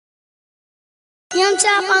Young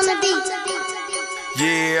Chop on the beat.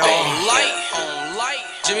 Yeah. On light.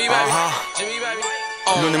 Jimmy baby. Jimmy baby.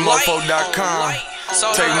 LuniMofo.com.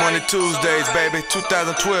 Take money Tuesdays, baby.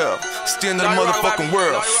 2012. Still in the motherfucking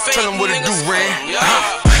world. Tell them what it do, Ren.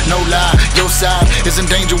 No lie, your side is in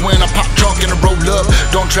danger when I pop trunk and I roll up.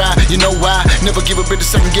 Don't try, you know why? Never give a bit a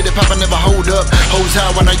second, get it pop, I never hold up. Hoes high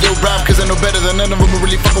when I yo rap, cause I know better than none of them are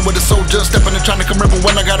really fucking with a soldier. Stepping and trying to come ripping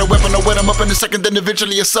when I got a weapon. I wet them up in a second, then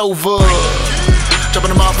eventually it's over. Chopping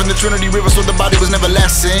them off in the Trinity River so the body was never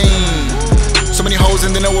last seen. So many hoes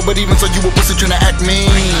in the know, but even so you a pussy trying to act mean.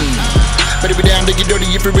 Better be down to get dirty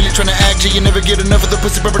if you're really trying to act. You never get enough of the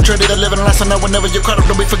pussy perpetrator that live in the last night. Whenever you're caught up,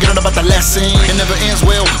 don't be forgetting about the last scene. It never ends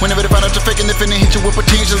well. Whenever they find out you're faking, they finna hit you with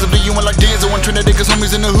potentials. If you want like Denzel, one trend niggas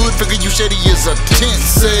homies in the hood figure you shady as a tent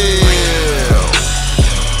sale.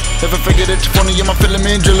 Never figure that you're funny, I'm a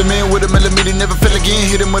filament. Drill him in with a millimeter, never feel again.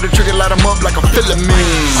 Hit him with a trigger, light him up like a filament.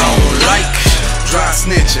 I don't like dry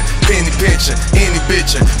snitching, penny pinching, any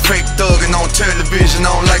bitching, fake thugging on television.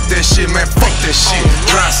 I don't like that shit, man, fuck that shit.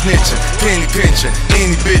 Dry snitching, penny pinching,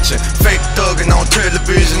 any bitching, fake thugging on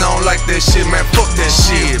television. I don't like that shit, man, fuck that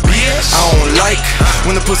shit, bitch. I don't like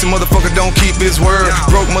when the pussy motherfucker don't keep his word.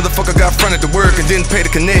 Broke motherfucker got fronted to work and didn't pay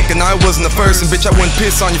to connect, and I wasn't the first. And bitch, I wouldn't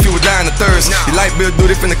piss on you if you were dying of thirst. Your light bill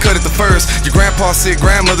dude, they finna cut it the first. Your grandpa sick,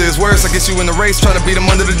 grandmother is worse. I guess you in the race trying to beat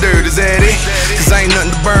them under the dirt, is that it? Cause I ain't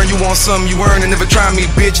nothing to burn, you want something you earn and never try me,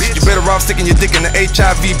 bitch. You better off sticking your dick in the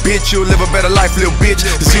HIV, bitch. You'll live a better life, little bitch.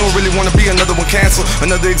 Cause you don't really wanna be another one cancel.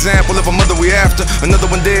 Another example of a mother we after. Another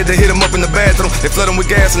one dead, they hit him up in the bathroom. They flood him with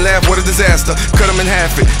gas and laugh, what a disaster. Cut him in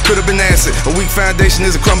half, it could've been acid. A weak foundation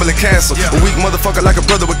is a crumbling castle. A weak motherfucker like a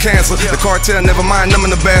brother with cancer. The cartel, never mind, numbing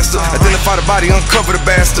the bastard. Identify the body, uncover the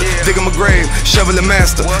bastard. Dig him a grave, shovel the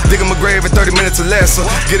master. Dig him a grave in 30 minutes or less.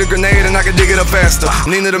 Get a grenade and I can dig it up faster.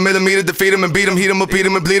 Need a millimeter, defeat him and beat him. Heat him up, beat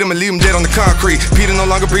him and bleed him and leave him dead on the concrete. Peter no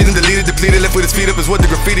longer breathing, deleted, depleted, left with his feet up is what the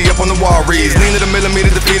graffiti up on the wall reads. Need a millimeter,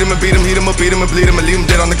 defeat him and beat him, heat him up, beat him and bleed him and leave him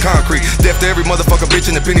dead on the concrete. Death to every motherfucker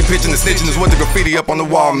bitching, the penny pitching, the snitching is what the graffiti up on the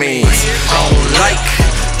wall means. I don't like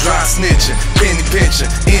dry snitching, penny pinching,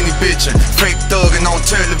 any bitching, fake thugging on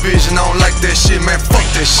television. I don't like that shit, man, fuck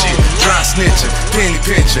that shit. Dry snitching, penny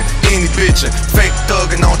pinching, any bitching, fake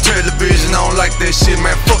thugging on television. I don't like that shit,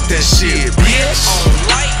 man, fuck that shit, bitch.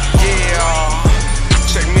 Yeah.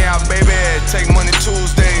 Check me out, baby. Take money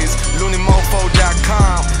Tuesdays.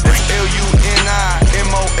 LuniMofo.com. That's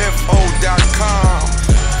LuniMofo.com.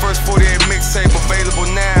 First 48 mixtape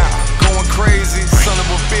available now. Going crazy. Son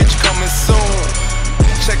of a bitch coming soon.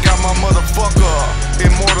 Check out my motherfucker.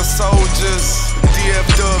 Immortal Soldiers. DF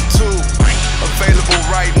Dub 2. Available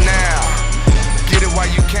right now. Get it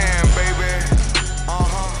while you can.